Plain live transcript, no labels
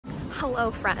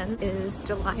Hello friends, it is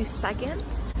July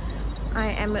 2nd. I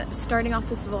am starting off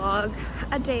this vlog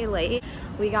a day late.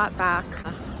 We got back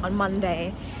on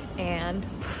Monday and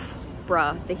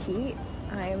bruh, the heat,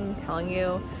 I'm telling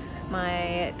you,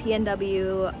 my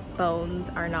PNW bones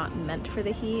are not meant for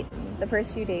the heat. The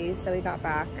first few days that we got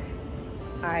back,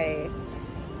 I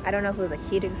don't know if it was like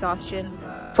heat exhaustion.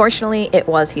 Fortunately, it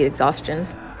was heat exhaustion.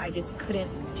 I just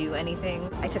couldn't do anything.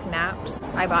 I took naps.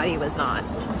 My body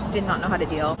did not know how to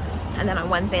deal. And then on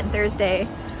Wednesday and Thursday,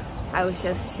 I was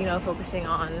just, you know, focusing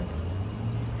on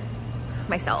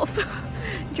myself.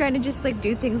 Trying to just like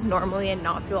do things normally and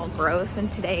not feel gross.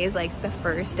 And today is like the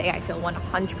first day I feel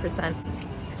 100%.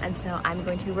 And so I'm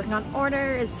going to be working on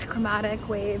orders. Chromatic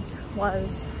Waves was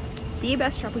the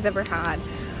best shop we've ever had.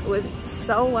 It was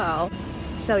so well.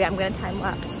 So yeah, I'm gonna time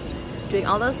lapse doing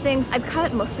all those things. I've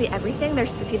cut mostly everything. There's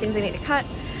just a few things I need to cut,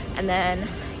 and then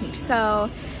I need to sew,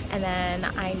 and then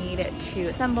I need it to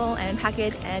assemble and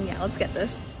package, and yeah, let's get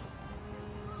this.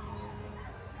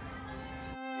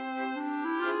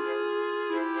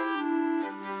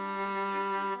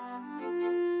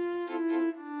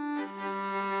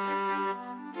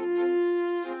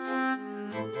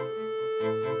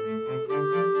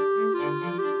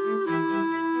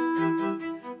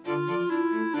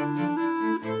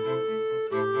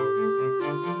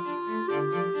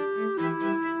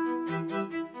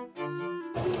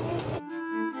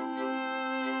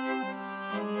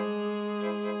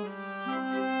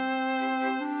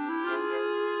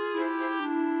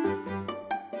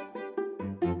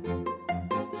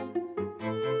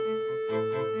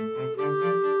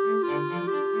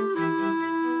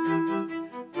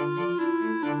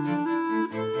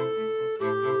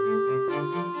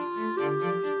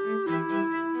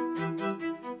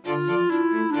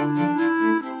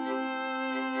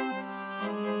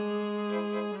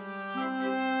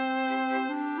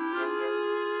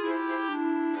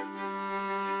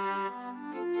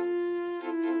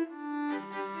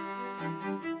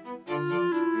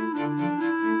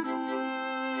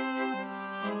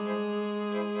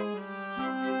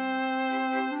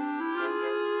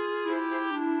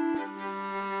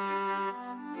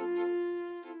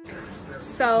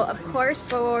 So of course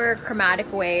for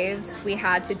Chromatic Waves, we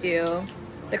had to do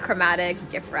the chromatic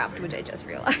gift wrapped, which I just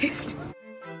realized.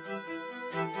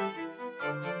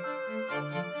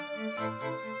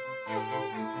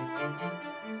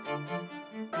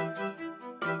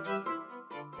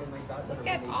 Look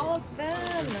at all of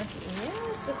them.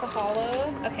 Yes, with the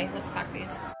hollow. Okay, let's pack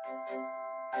these.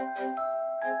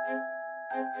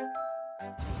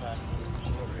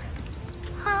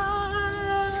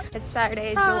 It's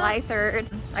Saturday, July 3rd.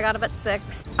 I got up at 6.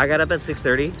 I got up at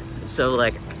 6:30, so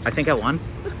like, I think I won.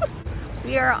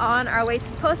 We are on our way to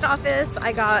the post office.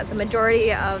 I got the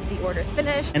majority of the orders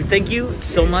finished. And thank you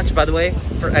so much, by the way,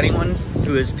 for anyone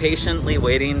who is patiently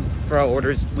waiting for our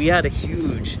orders. We had a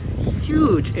huge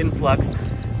influx.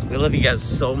 We love you guys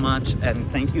so much, and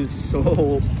thank you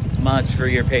so much for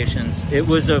your patience. It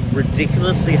was a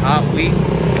ridiculously hot week.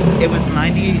 It was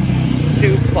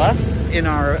 92 plus in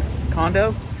our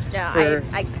condo. Yeah,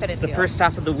 I couldn't the deal. First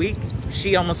half of the week.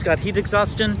 She almost got heat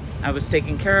exhaustion. I was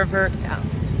taking care of her. Yeah.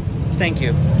 Thank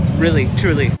you. Really,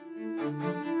 truly.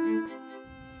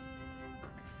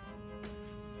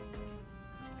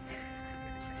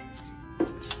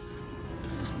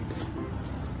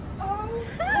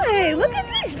 Hey, look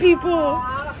at these people.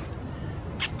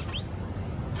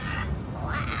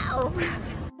 Wow.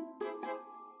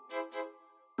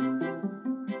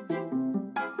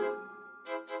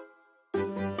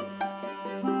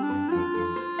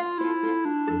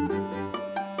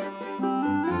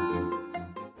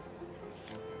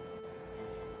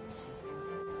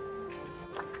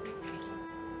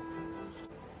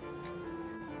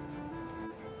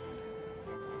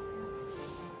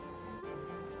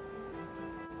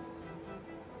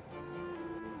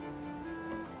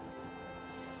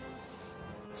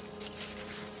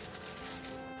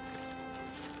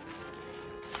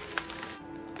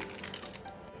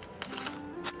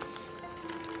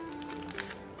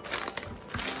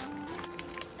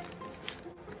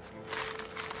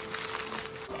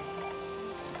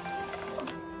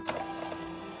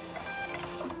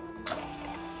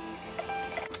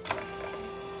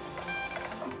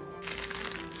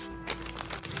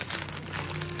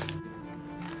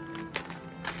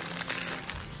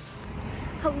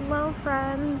 Hello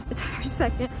friends, it's our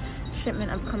second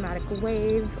shipment of Chromatic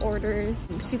Wave orders.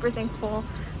 I'm super thankful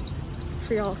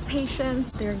for y'all's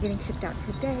patience. They're getting shipped out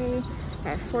today. I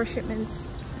have 4 shipments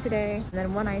today, and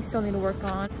then one I still need to work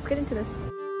on. Let's get into this.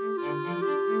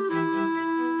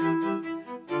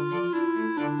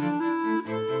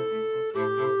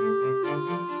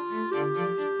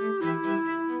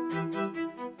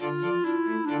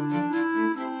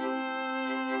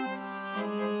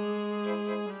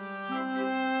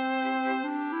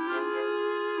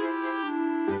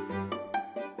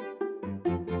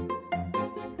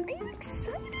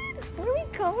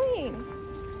 going?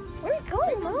 Where are we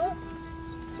going, Mom?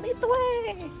 Lead the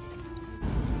way.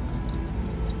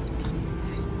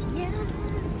 Yeah,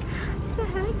 the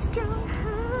headstrong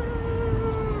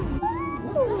hand.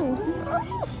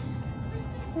 Wow.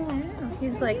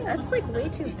 He's like, that's like way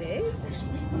too big.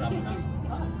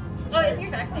 Oh, if you're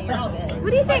vaccinated, you're all good.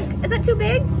 What do you think? Is it too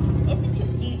big? Is it too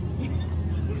deep?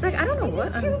 He's like, I don't know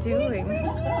what I'm doing.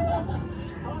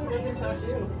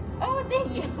 Oh,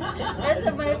 thank you. This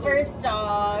is my first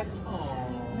dog.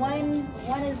 One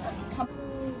is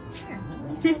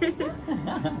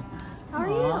How are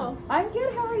you? I'm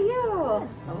good. How are you?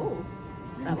 Oh.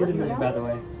 Good to meet you, by the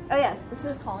way. Oh yes, this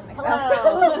is Colin. My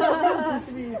Hello.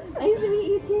 spouse. Nice to meet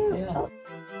you too. Yeah. Oh.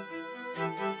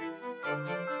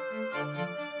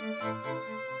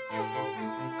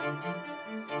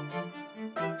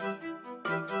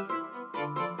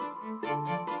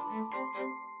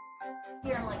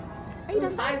 Here, I'm like, Are you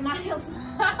done? 5 miles.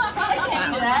 Wow.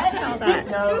 All that.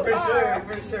 No, for sure,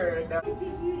 for sure. No.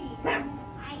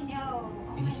 I know.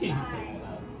 Oh my god.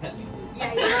 Pet me, please.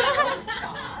 Yeah, yeah.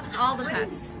 Stop. All the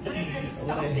pets. What is this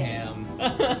What a stop ham.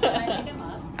 Can I pick him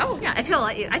up? Oh yeah, I feel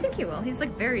like I think he will. He's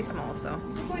like very small, so.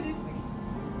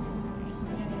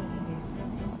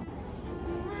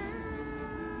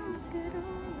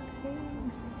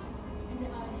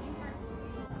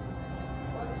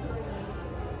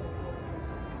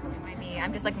 Remind me,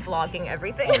 I'm just like vlogging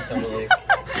everything. Oh, totally.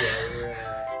 Yeah, we were,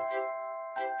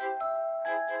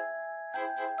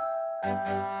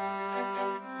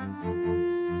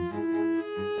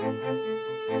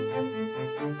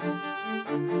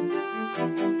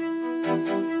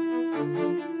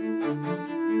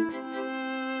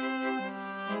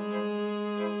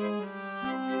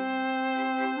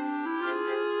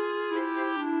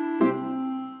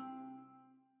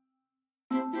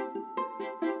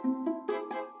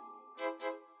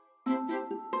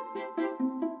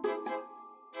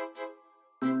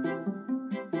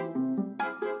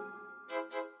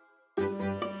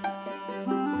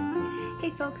 Hey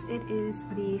folks, it is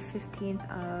the 15th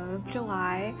of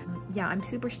July. Yeah, I'm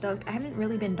super stoked. I haven't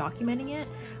really been documenting it,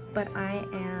 but I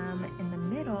am in the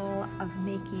middle of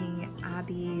making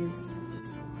Abby's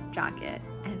jacket,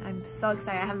 and I'm so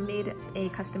excited. I haven't made a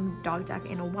custom dog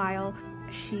jacket in a while.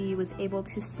 She was able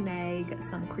to snag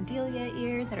some Cordelia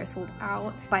ears that are sold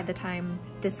out. By the time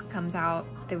this comes out,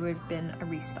 there would have been a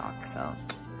restock, so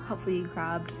hopefully you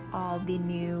grabbed all the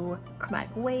new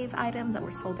chromatic wave items that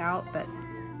were sold out, but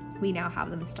we now have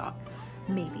them in stock.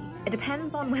 Maybe. It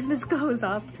depends on when this goes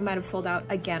up. We might have sold out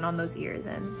again on those ears,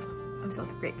 and I'm so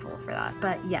grateful for that.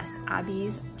 But yes,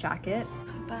 Abby's jacket.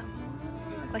 But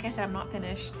like I said, I'm not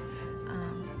finished.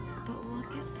 But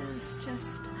look at this,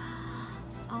 just,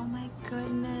 oh my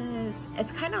goodness.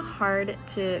 It's kind of hard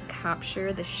to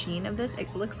capture the sheen of this.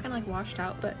 It looks kind of like washed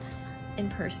out, but in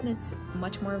person it's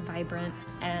much more vibrant,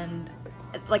 and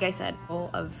like I said, full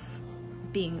of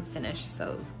being finished,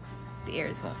 so the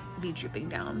ears won't be drooping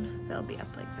down. They'll be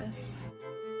up like this.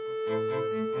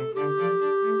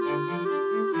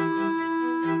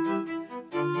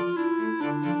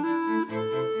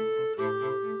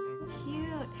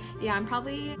 Cute. Yeah, I'm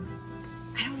probably,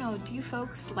 I don't know, do you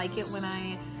folks like it when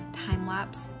I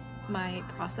time-lapse my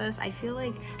process? I feel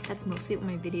like that's mostly what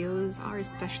my videos are,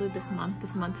 especially this month.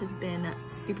 This month has been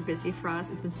super busy for us.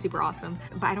 It's been super awesome.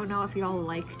 But I don't know if y'all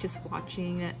like just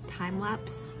watching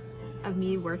time-lapse of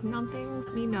me working on things.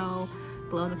 Let me know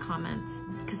below in the comments,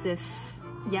 because if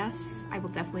yes, I will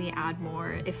definitely add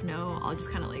more. If no, I'll just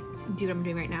kind of like do what I'm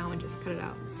doing right now and just cut it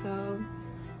out. So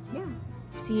yeah,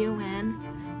 see you when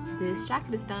this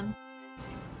jacket is done.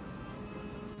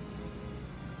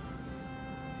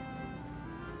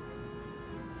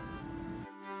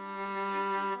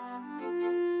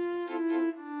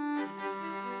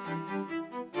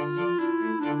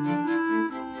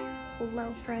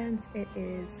 Hello friends, it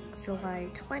is July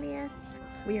 20th.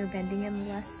 We are vending in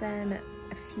less than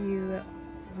a few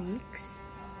weeks.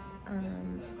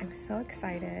 I'm so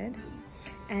excited.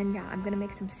 And yeah, I'm gonna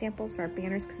make some samples for our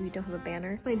banners because we don't have a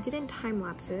banner. I didn't time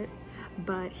lapse it,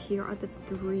 but here are the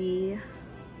 3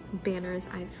 banners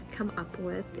I've come up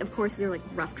with. Of course, they're like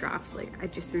rough drafts. Like I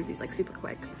just threw these like super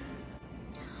quick.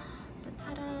 But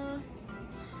ta-da!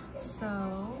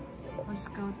 So we'll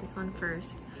just go with this one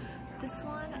first. This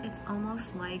one, it's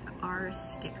almost like our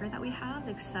sticker that we have,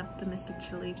 except the Mystic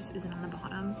Chili just isn't on the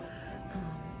bottom.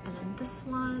 And then this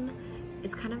one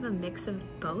is kind of a mix of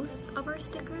both of our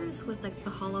stickers with like the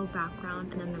hollow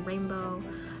background and then the rainbow.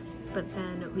 But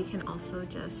then we can also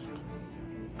just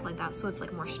play that so it's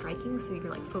like more striking, so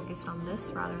you're like focused on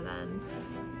this rather than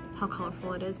how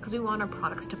colorful it is, because we want our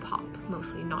products to pop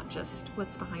mostly, not just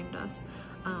what's behind us.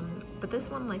 But this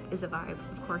one like is a vibe.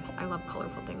 Of course, I love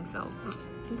colorful things, so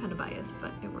I'm kind of biased,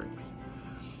 but it works.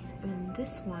 And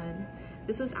this one,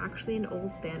 this was actually an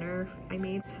old banner I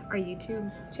made our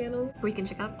YouTube channel where you can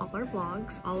check out all our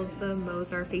vlogs. All of the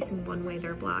mows are facing one way,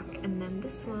 they're black, and then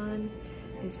this one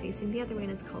is facing the other way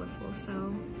and it's colorful.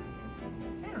 So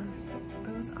yeah,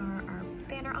 those are our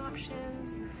banner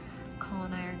options. Cole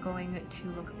and I are going to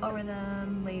look over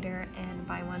them later and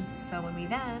buy one, so when we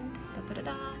vend,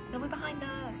 they'll be behind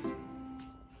us.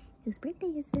 Whose birthday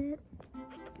is it?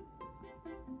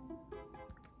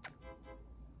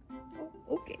 Oh,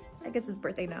 okay, I guess it's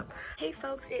birthday now. Hey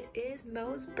folks, it is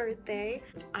Mo's birthday.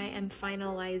 I am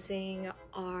finalizing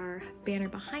our banner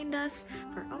behind us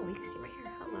for, oh, you can see my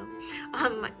hair,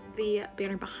 hello. The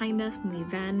banner behind us when we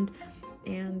vend.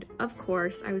 And of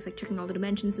course, I was like checking all the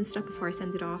dimensions and stuff before I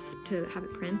send it off to have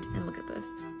it print. And look at this.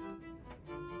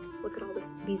 Look at all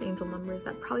these angel numbers.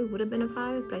 That probably would have been a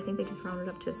 5, but I think they just rounded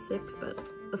up to a 6, but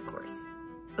of course.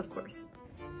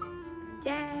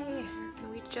 Yay!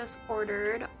 We just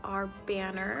ordered our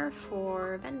banner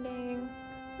for vending.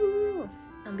 Woo!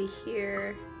 I'll be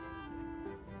here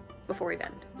before we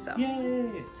vend, so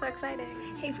yay! So exciting.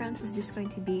 Hey friends, this is just going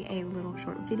to be a little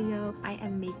short video. I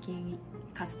am making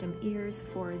custom ears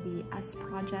for the S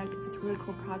project. It's this really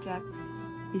cool project.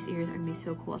 These ears are gonna be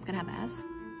so cool. It's gonna have S.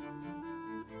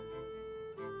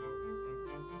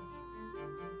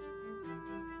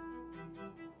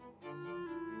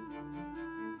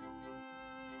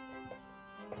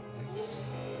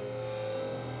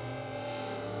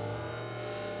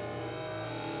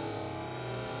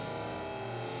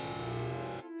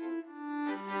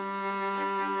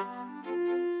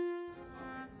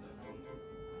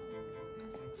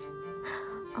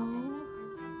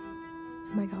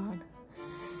 Oh my god,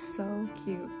 so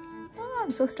cute. Oh,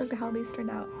 I'm so stoked at how these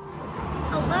turned out.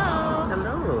 Hello!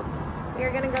 Hello! We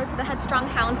are gonna go to the Headstrong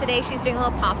Hound today. She's doing a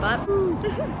little pop-up.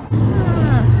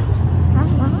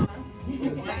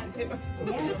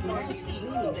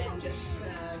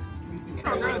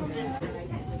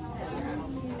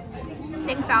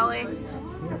 Thanks, Allie.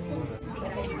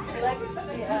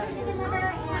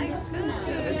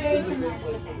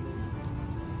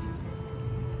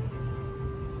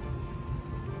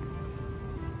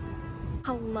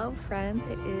 Hello friends,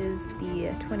 it is the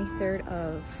 23rd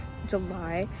of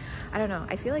July. I don't know,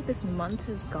 I feel like this month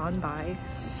has gone by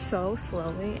so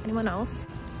slowly. Anyone else?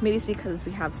 Maybe it's because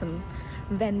we have some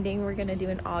vending we're gonna do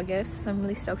in August, so I'm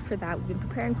really stoked for that. We've been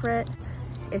preparing for it.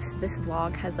 If this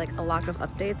vlog has like a lack of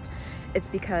updates, it's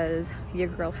because your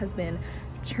girl has been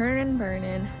churning and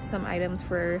burning some items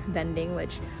for vending,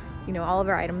 which, you know, all of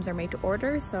our items are made to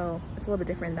order, so it's a little bit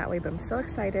different that way, but I'm so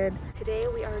excited. Today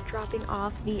we are dropping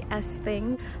off the S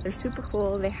thing. They're super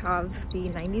cool. They have the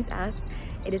 90s S.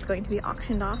 It is going to be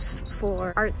auctioned off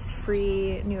for Arts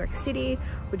Free New York City,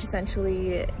 which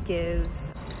essentially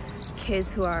gives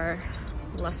kids who are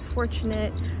less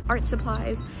fortunate art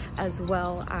supplies, as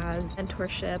well as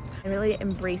mentorship and really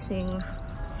embracing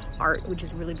art, which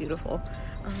is really beautiful.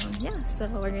 Yeah, so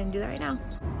we're gonna do that right now.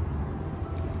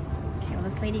 Okay, well,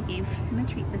 this lady gave him a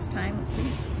treat this time. Let's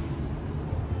see.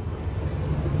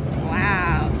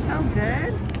 Wow, so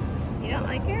good. You don't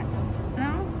like it?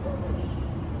 No?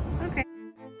 Okay.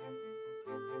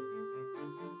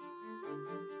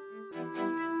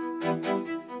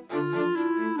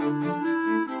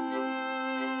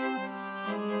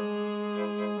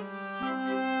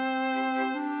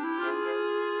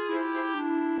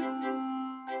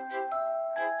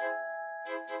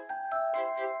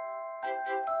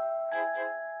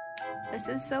 This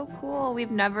is so cool.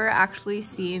 We've never actually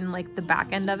seen like the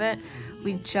back end of it.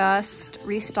 We just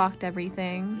restocked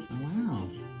everything. Wow.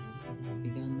 We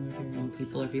got more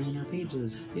people are viewing our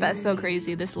pages. Yay. That's so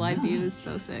crazy. This live view is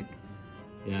so sick.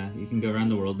 Yeah, you can go around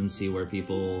the world and see where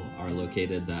people are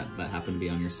located that happen to be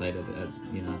on your site at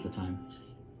the time.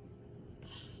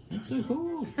 That's so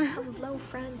cool. Hello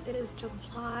friends, it is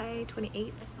July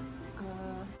 28th.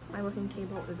 My working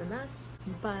table is a mess,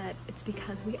 but it's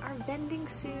because we are vending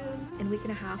soon. In a week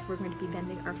and a half, we're going to be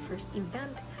vending our first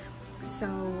event. So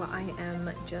I am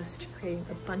just creating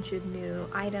a bunch of new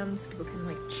items. People can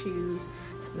like choose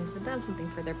something for them,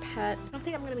 something for their pet. I don't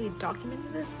think I'm gonna be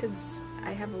documenting this because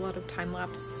I have a lot of time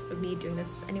lapse of me doing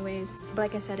this anyways. But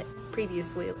like I said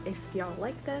previously, if y'all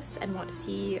like this and want to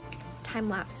see time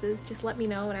lapses, just let me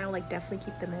know and I'll like definitely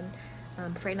keep them in.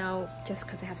 For right now, just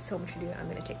because I have so much to do, I'm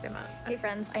gonna take them out. Hey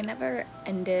friends, I never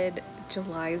ended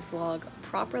July's vlog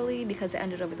properly because it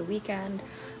ended over the weekend.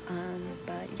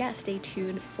 But yeah, stay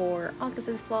tuned for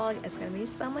August's vlog. It's gonna be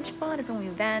so much fun. It's when we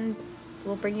vend.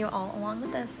 We'll bring you all along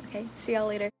with us. Okay, see y'all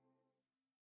later.